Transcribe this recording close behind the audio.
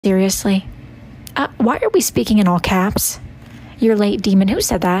Seriously? Why are we speaking in all caps? You're late, demon. Who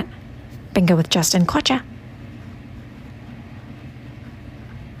said that? Bingo with Justin. Gotcha.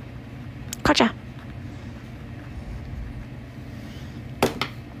 Gotcha.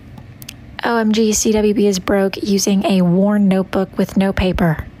 OMG, CWB is broke using a worn notebook with no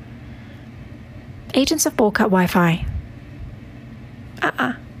paper. Agents of Bowl Cut Wi-Fi.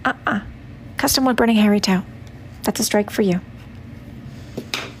 Custom wood burning hairy toe. That's a strike for you.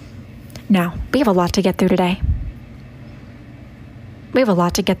 Now, we have a lot to get through today.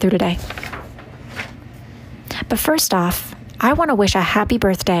 But first off, I want to wish a happy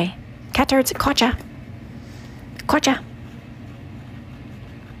birthday. Cat turds, Kocha.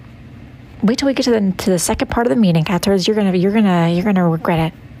 Wait till we get to the second part of the meeting, cat turds. You're gonna regret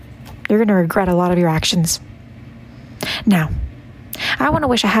it. You're gonna regret a lot of your actions. Now, I want to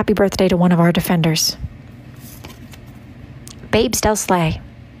wish a happy birthday to one of our defenders. Babes Del Slay.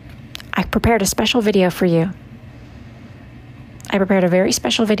 I prepared a special video for you. I prepared a very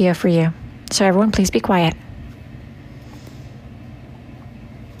special video for you. So everyone, please be quiet.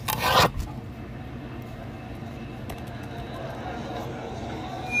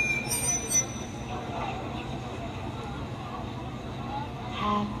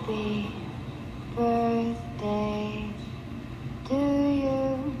 Happy birthday to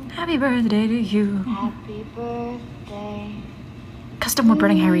you. Happy birthday to you. Happy birthday. Custom wood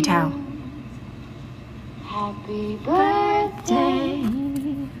burning hairy toe. Happy birthday.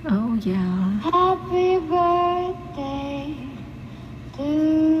 Oh yeah. Happy birthday to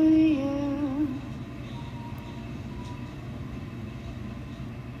you.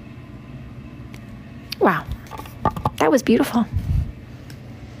 Wow. That was beautiful.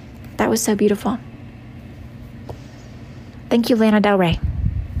 That was so beautiful. Thank you, Lana Del Rey.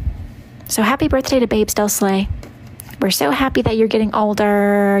 So happy birthday to Babes Del Slay. We're so happy that you're getting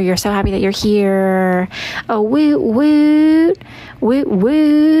older. You're so happy that you're here. Oh, woot, woot. Woot,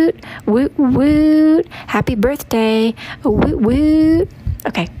 woot. Woot, woot. Happy birthday. Oh, woot, woot.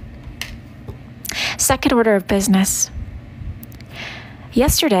 Okay. Second order of business.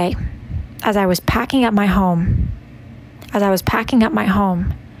 Yesterday, as I was packing up my home,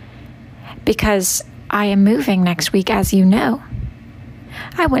 because I am moving next week, as you know,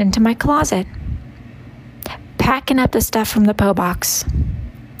 I went into my closet, packing up the stuff from the PO box.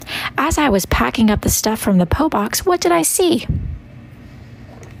 As I was packing up the stuff from the PO box, what did I see?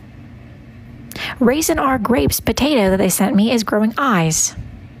 Raisin R Grapes potato that they sent me is growing eyes.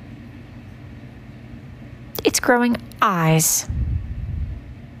 It's growing eyes.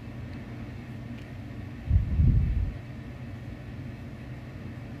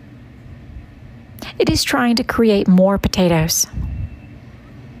 It is trying to create more potatoes.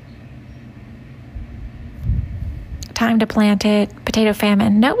 Time to plant it. Potato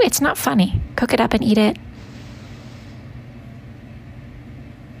famine. No, it's not funny. Cook it up and eat it.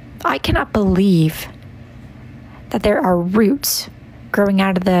 I cannot believe that there are roots growing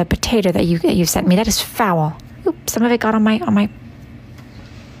out of the potato that you sent me. That is foul. Oops, some of it got on my.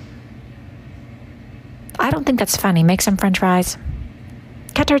 I don't think that's funny. Make some French fries.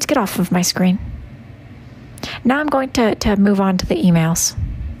 Cat turds, get off of my screen. Now I'm going to move on to the emails.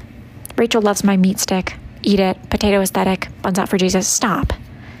 Rachel loves my meat stick. Eat it. Potato aesthetic. Buns out for Jesus. Stop.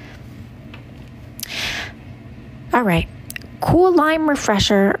 All right. Cool Lime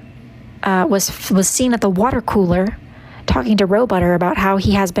Refresher was seen at the water cooler talking to Robutter about how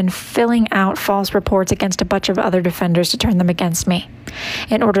he has been filling out false reports against a bunch of other defenders to turn them against me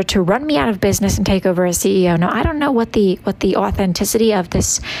in order to run me out of business and take over as CEO. Now, I don't know what the authenticity of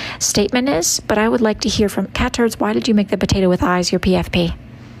this statement is, but I would like to hear from Cat Turds. Why did you make the potato with eyes your PFP?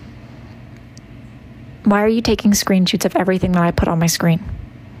 Why are you taking screenshots of everything that I put on my screen?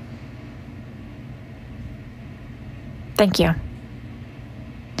 Thank you.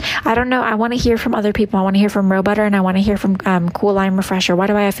 I don't know. I want to hear from other people. I want to hear from Robutter, and I want to hear from Cool Lime Refresher. Why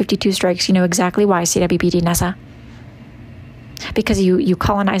do I have 52 strikes? You know exactly why, CWBD Nessa. Because you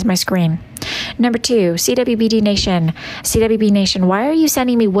colonized my screen. Number 2, CWBD Nation. CWB Nation, why are you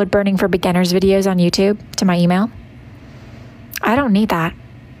sending me wood burning for beginners videos on YouTube to my email? I don't need that.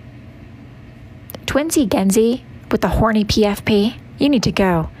 Twinsy Genzi with the horny PFP, you need to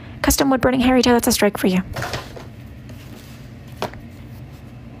go. Custom wood burning hairy toe, that's a strike for you.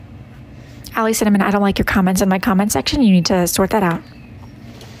 Allie Cinnamon, I don't like your comments in my comment section. You need to sort that out.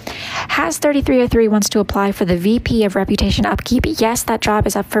 Has 3303 wants to apply for the VP of Reputation Upkeep. Yes, that job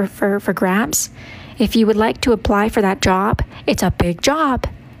is up for grabs. If you would like to apply for that job, it's a big job.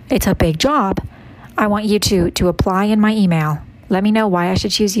 It's a big job. I want you to apply in my email. Let me know why I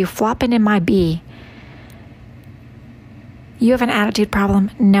should choose you. Flopping in my B. You have an attitude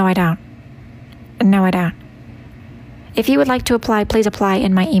problem? No, I don't. No, I don't. If you would like to apply, please apply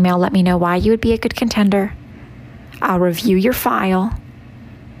in my email. Let me know why you would be a good contender. I'll review your file.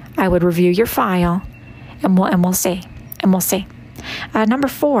 I would review your file, and we'll see. And we'll see. Number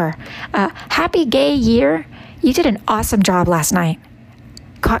 4, happy gay year. You did an awesome job last night.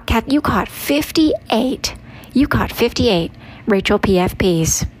 You caught 58. You caught 58 Rachel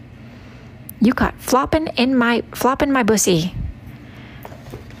PFPs. You caught flopping my bussy.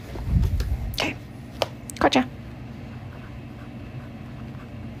 Okay, gotcha.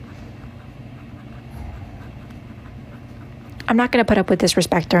 I'm not going to put up with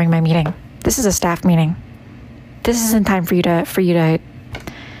disrespect during my meeting. This is a staff meeting. This isn't time for you to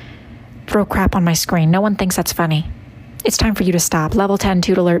throw crap on my screen. No one thinks that's funny. It's time for you to stop. Level 10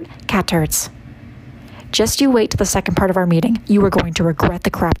 toot alert, cat turds. Just you wait till the second part of our meeting. You are going to regret the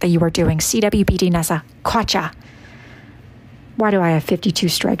crap that you are doing. CWBD Nessa, gotcha. Why do I have 52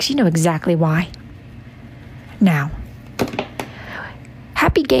 strikes? You know exactly why. Now,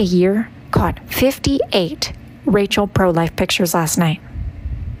 happy gay year caught 58 Rachel pro-life pictures last night.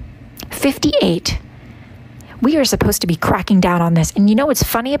 58. We are supposed to be cracking down on this. And you know what's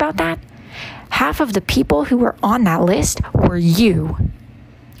funny about that? Half of the people who were on that list were you.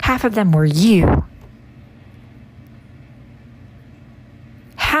 Half of them were you.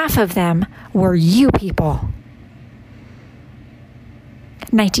 Half of them were you people.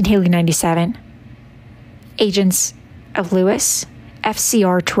 19 Haley 97, Agents of Lewis,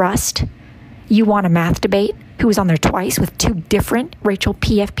 FCR Trust, You Want a Math Debate, who was on there twice with 2 different Rachel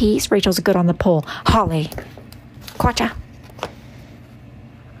PFPs. Rachel's good on the poll. Holly. Gotcha.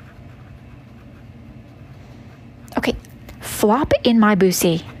 Okay. Flop in my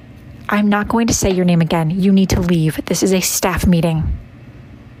boosie. I'm not going to say your name again. You need to leave. This is a staff meeting.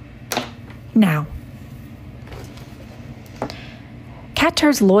 Now. Cat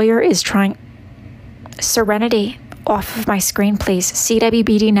Turd's lawyer is trying... Serenity, off of my screen, please.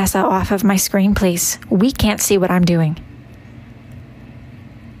 CWBD Nessa, off of my screen, please. We can't see what I'm doing.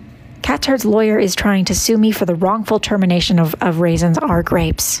 Cat Turd's lawyer is trying to sue me for the wrongful termination of Raisins Are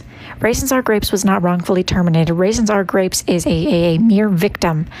Grapes. Raisins Are Grapes was not wrongfully terminated. Raisins Are Grapes is a mere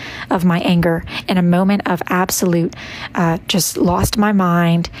victim of my anger in a moment of absolute, just lost my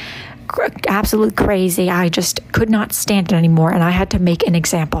mind, absolute crazy. I just could not stand it anymore, and I had to make an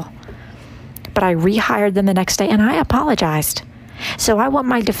example. But I rehired them the next day, and I apologized. So I want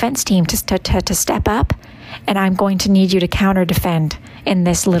my defense team to step up, and I'm going to need you to counter-defend in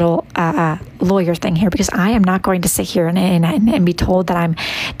this little lawyer thing here, because I am not going to sit here and be told that I'm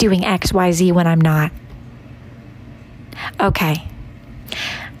doing X, Y, Z when I'm not. Okay.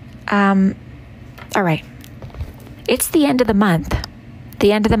 All right. It's the end of the month.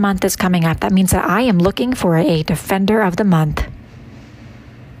 The end of the month is coming up. That means that I am looking for a Defender of the Month.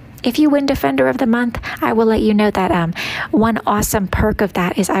 If you win Defender of the Month, I will let you know that one awesome perk of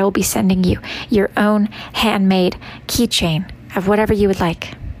that is I will be sending you your own handmade keychain of whatever you would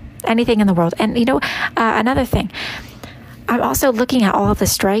like. Anything in the world. And you know, another thing, I'm also looking at all of the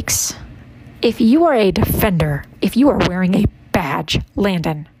strikes. If you are a Defender, if you are wearing a badge,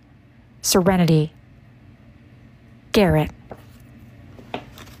 Landon, Serenity, Garrett,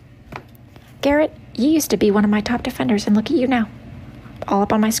 you used to be one of my top defenders, and look at you now. All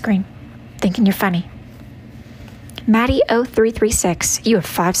up on my screen, thinking you're funny. Maddie0336, you have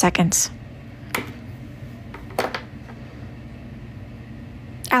 5 seconds.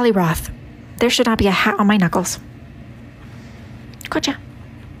 Allie Roth, there should not be a hat on my knuckles. Gotcha.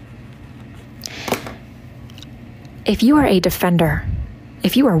 If you are a Defender,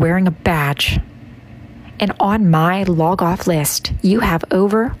 if you are wearing a badge, and on my log off list, you have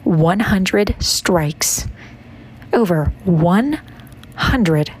over 100 strikes. Over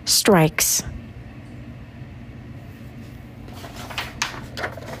 100 strikes.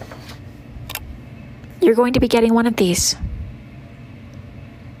 You're going to be getting one of these.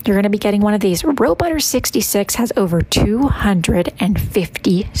 You're going to be getting one of these. Robutter66 has over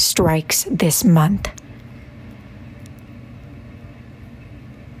 250 strikes this month.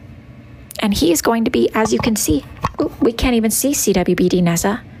 And he is going to be, as you can see, we can't even see CWBD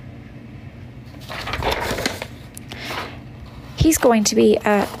Nessa. He's going to be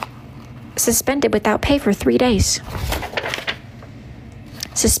suspended without pay for 3 days.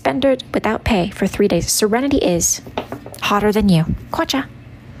 Suspended without pay for 3 days. Serenity is hotter than you. Gotcha.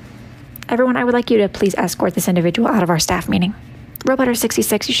 Everyone, I would like you to please escort this individual out of our staff meeting.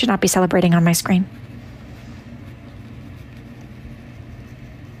 Robutter66, you should not be celebrating on my screen.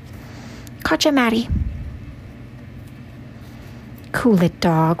 Gotcha, Maddie. Cool it,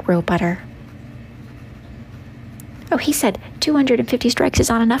 dog, Robutter. Oh, he said 250 strikes is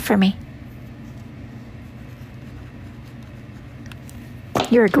not enough for me.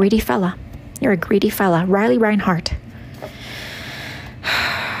 You're a greedy fella. You're a greedy fella. Riley Reinhardt.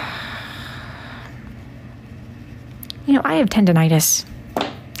 You know, I have tendinitis.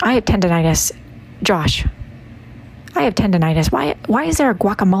 Josh. I have tendinitis. Why is there a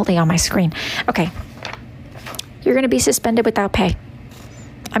guacamole on my screen? Okay. You're going to be suspended without pay.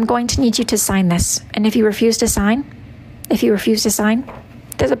 I'm going to need you to sign this. And if you refuse to sign,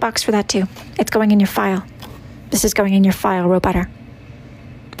 there's a box for that too. It's going in your file. This is going in your file, Robutter.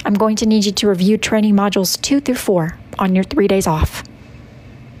 I'm going to need you to review training modules 2 through 4 on your 3 days off.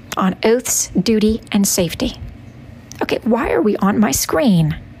 On oaths, duty, and safety. Okay, why are we on my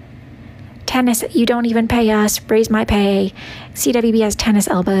screen? Tennis, you don't even pay us. Raise my pay. CWB has tennis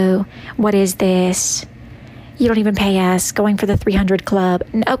elbow. What is this? You don't even pay us. Going for the 300 club.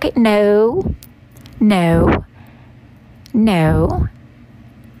 Okay, no.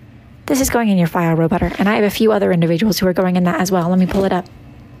 This is going in your file, Robutter. And I have a few other individuals who are going in that as well. Let me pull it up.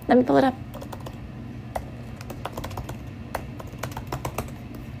 Let me pull it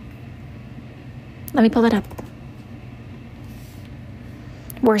up.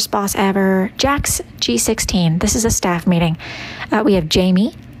 Worst boss ever. Jax G16. This is a staff meeting. We have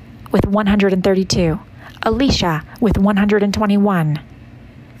Jamie with 132. Alicia with 121.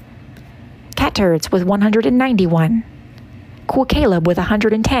 Cat Turds with 191. Cool Caleb with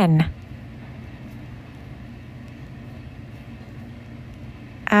 110.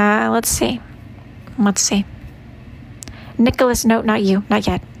 Let's see. Nicholas, no, not you. Not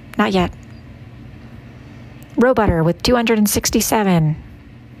yet. Robutter with 267.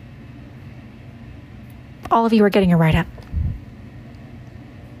 All of you are getting a write-up.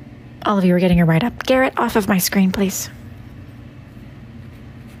 Garrett, off of my screen, please.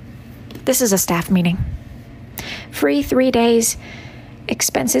 This is a staff meeting. Free 3 days,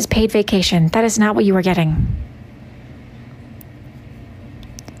 expenses paid vacation. That is not what you are getting.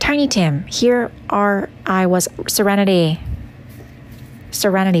 Tiny Tim, here I was. Serenity,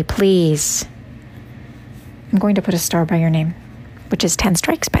 please. I'm going to put a star by your name, which is 10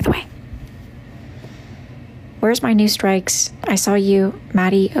 strikes, by the way. Where's my new strikes? I saw you,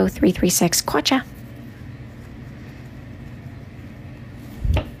 Maddie0336. Quacha.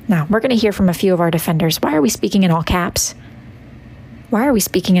 Now, we're going to hear from a few of our defenders. Why are we speaking in all caps?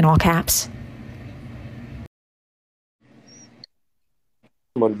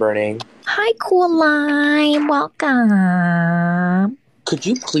 Wood burning. Hi, Cool Lime. Welcome. Could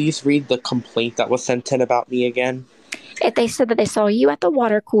you please read the complaint that was sent in about me again? They said that they saw you at the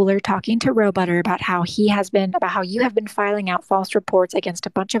water cooler talking to Robutter about how you have been filing out false reports against a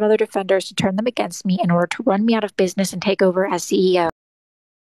bunch of other defenders to turn them against me in order to run me out of business and take over as CEO.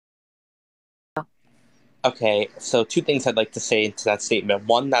 Okay, so 2 things I'd like to say to that statement.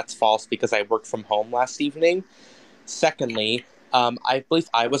 1, that's false because I worked from home last evening. Secondly, I believe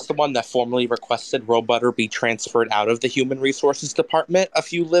I was the one that formally requested Robutter be transferred out of the Human Resources Department a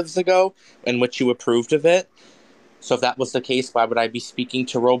few lives ago, in which you approved of it. So if that was the case, why would I be speaking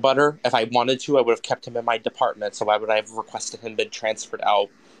to Robutter? If I wanted to, I would have kept him in my department. So why would I have requested him be transferred out?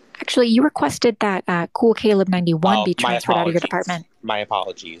 Actually, you requested that Cool Caleb 91 be transferred out of your department. My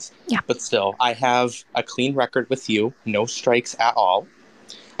apologies. Yeah. But still, I have a clean record with you. No strikes at all.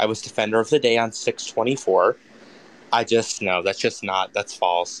 I was Defender of the Day on 6/24. That's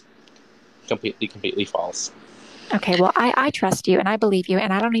false. Completely false. Okay, well, I trust you and I believe you,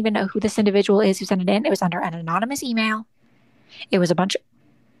 and I don't even know who this individual is who sent it in. It was under an anonymous email. It was a bunch of...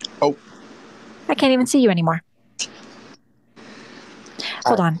 Oh. I can't even see you anymore.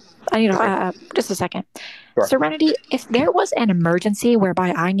 Hold on. I need just a second. Sure. Serenity, if there was an emergency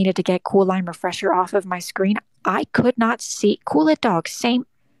whereby I needed to get Cool Lime Refresher off of my screen, I could not see... Cool It Dog, same...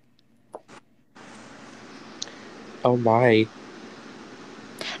 Oh my.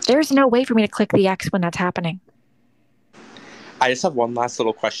 There's no way for me to click the X when that's happening. I just have one last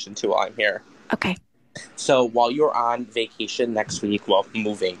little question too while I'm here. Okay. So while you're on vacation next week,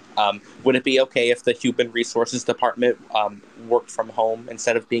 moving, would it be okay if the Human Resources Department worked from home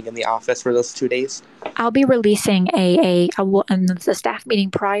instead of being in the office for those 2 days? I'll be releasing the staff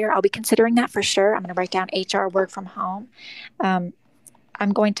meeting prior. I'll be considering that for sure. I'm going to write down HR work from home. I'm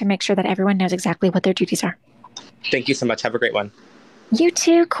going to make sure that everyone knows exactly what their duties are. Thank you so much. Have a great one. You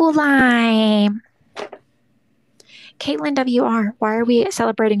too, Cool Lime. Caitlin WR, why are we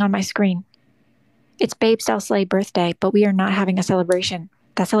celebrating on my screen? It's Babe Slay birthday, but we are not having a celebration.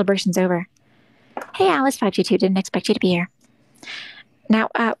 That celebration's over. Hey, Alice522, didn't expect you to be here. Now,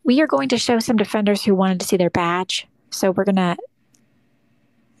 we are going to show some defenders who wanted to see their badge. So we're going to...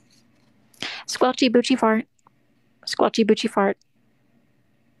 Squelchy Boochie Fart. Squelchy Boochie Fart.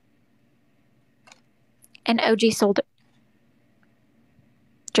 An OG sold.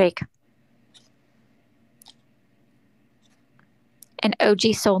 Jake. An OG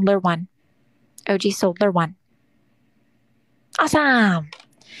Soldler 1. OG Soldler 1. Awesome!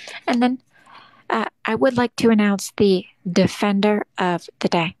 And then I would like to announce the Defender of the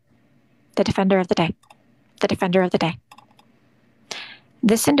Day. The Defender of the Day. The Defender of the Day.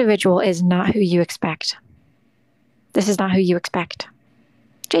 This individual is not who you expect. This is not who you expect.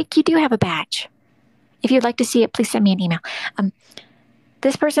 Jake, you do have a badge. If you'd like to see it, please send me an email.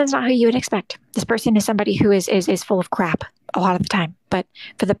 This person is not who you would expect. This person is somebody who is full of crap a lot of the time. But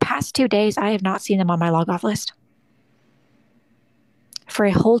for the past 2 days, I have not seen them on my log-off list. For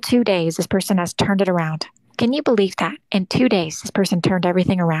a whole 2 days, this person has turned it around. Can you believe that? In 2 days, this person turned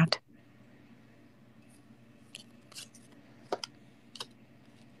everything around.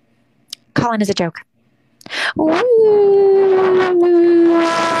 Colin is a joke.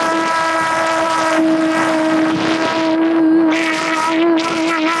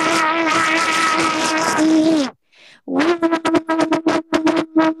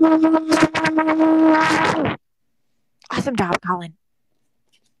 Awesome job, Colin.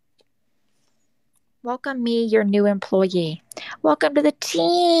 Welcome me, your new employee. Welcome to the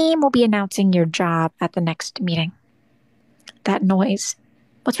team. We'll be announcing your job at the next meeting. That noise.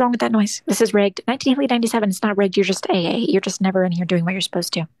 What's wrong with that noise? This is rigged. 1997, it's not rigged. You're just AA. You're just never in here doing what you're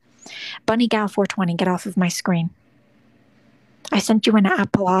supposed to. Bunny Gal 420, get off of my screen. I sent you an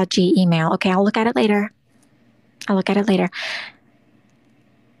apology email. Okay, I'll look at it later. I'll look at it later.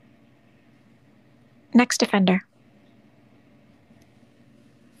 Next offender.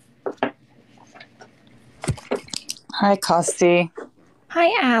 Hi, Costi.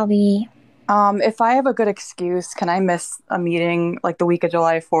 Hi, Allie. If I have a good excuse, can I miss a meeting like the week of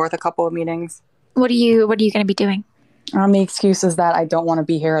July 4th, a couple of meetings? What are you going to be doing? The excuse is that I don't want to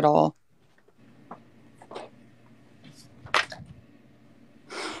be here at all.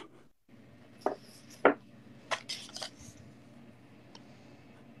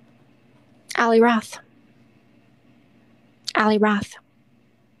 Allie Roth. Allie Roth.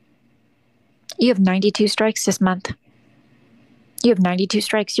 You have 92 strikes this month. You have 92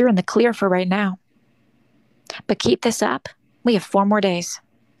 strikes. You're in the clear for right now. But keep this up. We have 4 more days.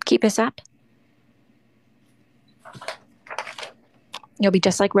 Keep this up. You'll be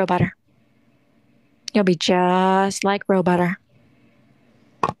just like Robutter. You'll be just like Robutter.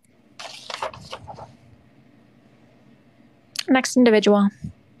 Next individual.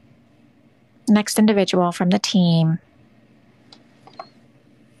 Next individual from the team.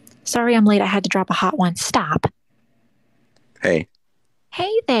 Sorry I'm late. I had to drop a hot one. Stop. Hey.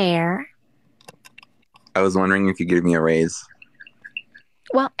 Hey there. I was wondering if you could give me a raise.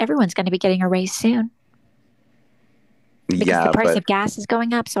 Well, everyone's going to be getting a raise soon. Because the price of gas is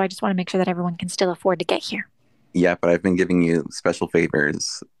going up, so I just want to make sure that everyone can still afford to get here. Yeah, but I've been giving you special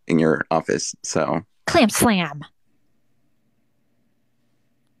favors in your office, so... Clam slam.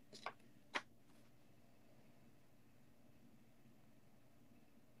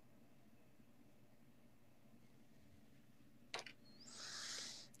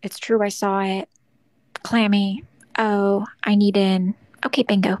 It's true, I saw it. Clammy. Oh, I need in. Okay,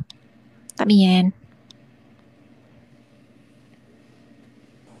 bingo. Let me in.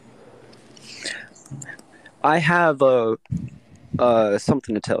 I have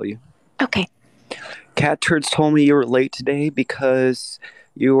something to tell you. Okay. Cat Turds told me you were late today because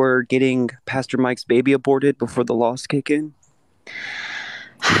you were getting Pastor Mike's baby aborted before the laws kick in.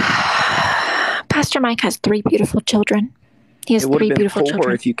 Pastor Mike has 3 beautiful children. He has 3 beautiful children. It would have been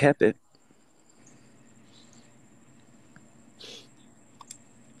 4 if you kept it.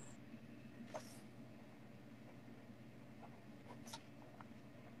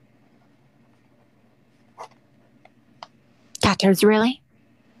 Cat Turds, really?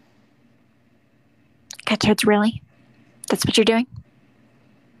 Cat Turds, really? That's what you're doing?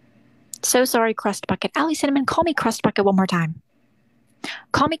 So sorry, Crust Bucket. Allie Cinnamon, call me Crust Bucket one more time.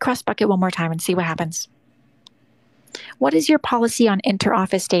 Call me Crust Bucket one more time and see what happens. What is your policy on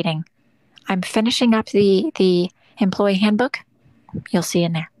inter-office dating? I'm finishing up the employee handbook. You'll see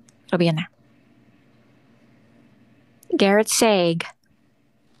in there. It'll be in there. Garrett Sag.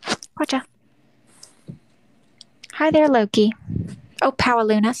 Gotcha. Hi there, Loki. Oh,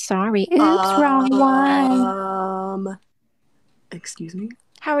 Powaluna, sorry. Oops, wrong one. Excuse me?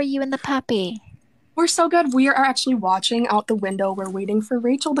 How are you and the puppy? We're so good. We are actually watching out the window. We're waiting for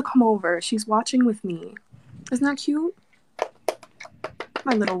Rachel to come over. She's watching with me. Isn't that cute?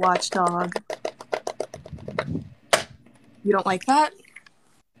 My little watchdog. You don't like that?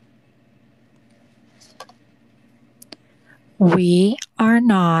 We are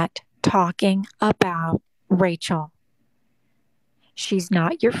not talking about Rachel. She's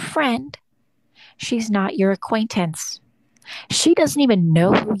not your friend. She's not your acquaintance. She doesn't even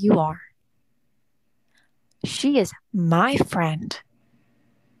know who you are. She is my friend,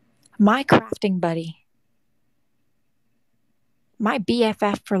 my crafting buddy, my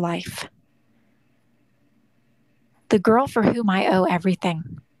BFF for life, the girl for whom I owe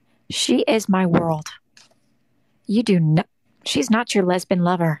everything. She is my world. You do not. She's not your lesbian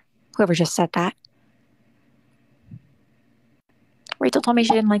lover, whoever just said that. Rachel told me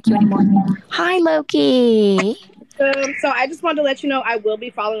she didn't like you anymore. Hi, Loki. So I just wanted to let you know I will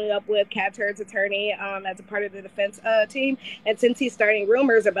be following up with Cat Turd's attorney as a part of the defense team. And since he's starting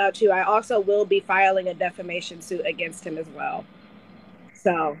rumors about you, I also will be filing a defamation suit against him as well.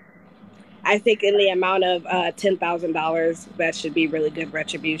 So I think in the amount of $10,000, that should be really good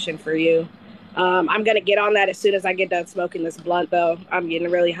retribution for you. I'm going to get on that as soon as I get done smoking this blunt, though. I'm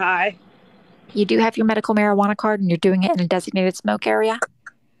getting really high. You do have your medical marijuana card and you're doing it in a designated smoke area?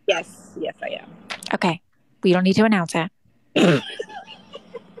 Yes, I am. Okay. We don't need to announce it.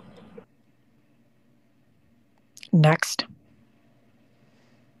 Next.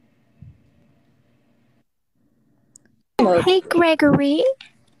 Hey, Gregory.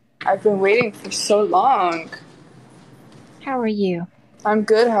 I've been waiting for so long. How are you? I'm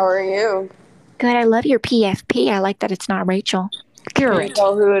good. How are you? Good. I love your PFP. I like that it's not Rachel. Can you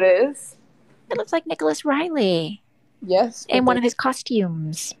tell who it is? It looks like Nicholas Riley. Yes. In one of his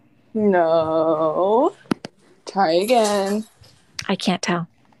costumes. No. Try again. I can't tell.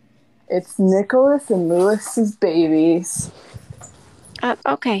 It's Nicholas and Lewis's babies.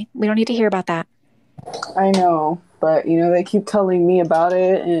 Okay. We don't need to hear about that. I know, but they keep telling me about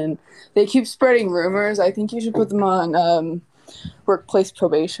it and they keep spreading rumors. I think you should put them on workplace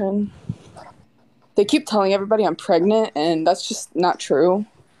probation. They keep telling everybody I'm pregnant and that's just not true.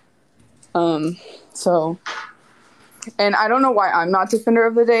 And I don't know why I'm not defender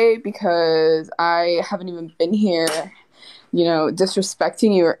of the day because I haven't even been here,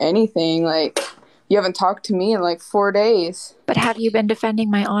 disrespecting you or anything. Like, you haven't talked to me in like 4 days. But have you been defending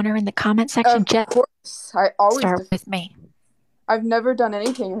my honor in the comment section? Of course. I always start with me. I've never done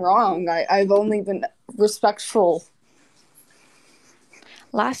anything wrong. I've only been respectful.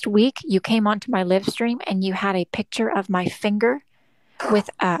 Last week, you came onto my live stream and you had a picture of my finger with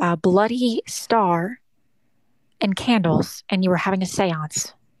a bloody star and candles, and you were having a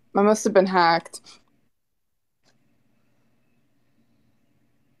seance. I must have been hacked.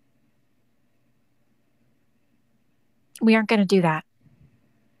 We aren't going to do that.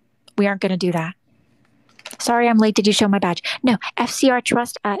 Sorry I'm late. Did you show my badge? No, FCR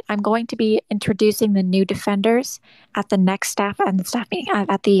Trust, I'm going to be introducing the new defenders at the next staff meeting,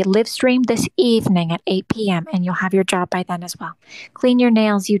 at the live stream this evening at 8 p.m., and you'll have your job by then as well. Clean your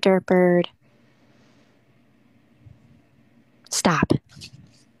nails, you dirt bird. Stop.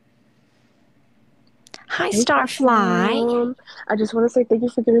 Hi, Starfly. I just want to say thank you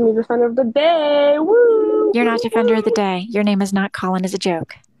for giving me Defender of the Day. Woo! You're not Defender of the Day. Your name is not Colin as a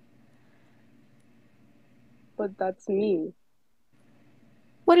joke. But that's me.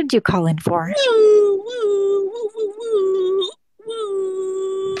 What did you call in for?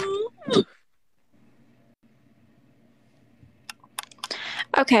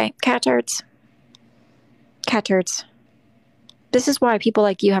 Okay, cat turds. This is why people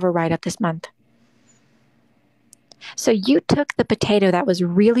like you have a write-up this month. So you took the potato that was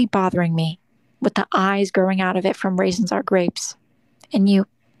really bothering me with the eyes growing out of it from Raisins Are Grapes, and you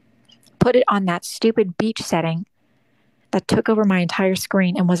put it on that stupid beach setting that took over my entire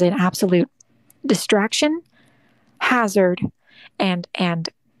screen and was an absolute distraction, hazard, and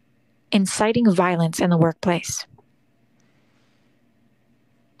inciting violence in the workplace.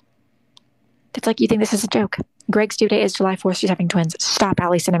 It's like you think this is a joke. Greg's due date is July 4th. She's having twins. Stop,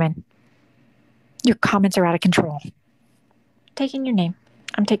 Allie Cinnamon. Your comments are out of control. Taking your name.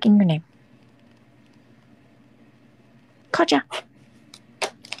 I'm taking your name. Gotcha.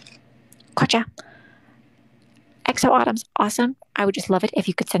 XO Autumn's awesome. I would just love it if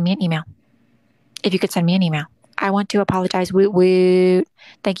you could send me an email. I want to apologize. Woot woot.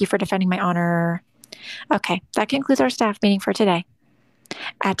 Thank you for defending my honor. Okay, that concludes our staff meeting for today.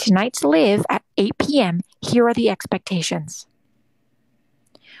 At tonight's live at 8 p.m., here are the expectations.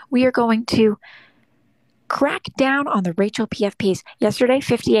 We are going to crack down on the Rachel PFPs. Yesterday,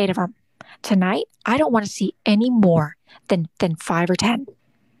 58 of them. Tonight, I don't want to see any more than 5 or 10.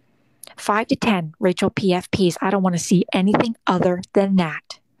 5 to 10 Rachel PFPs. I don't want to see anything other than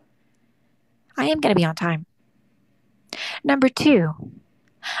that. I am going to be on time. Number 2,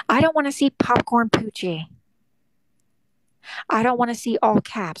 I don't want to see popcorn poochie. I don't want to see all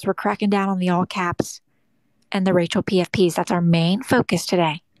caps. We're cracking down on the all caps and the Rachel PFPs. That's our main focus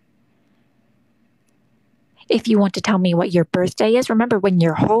today. If you want to tell me what your birthday is, remember when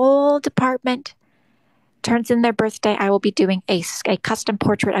your whole department turns in their birthday, I will be doing a custom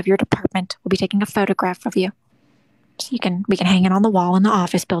portrait of your department. We'll be taking a photograph of you. So we can hang it on the wall in the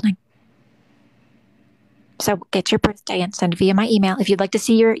office building. So get your birthday and send it via my email. If you'd like to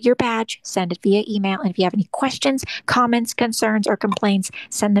see your badge, send it via email. And if you have any questions, comments, concerns, or complaints,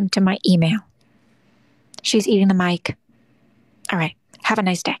 send them to my email. She's eating the mic. All right. Have a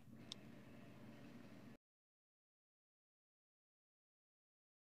nice day.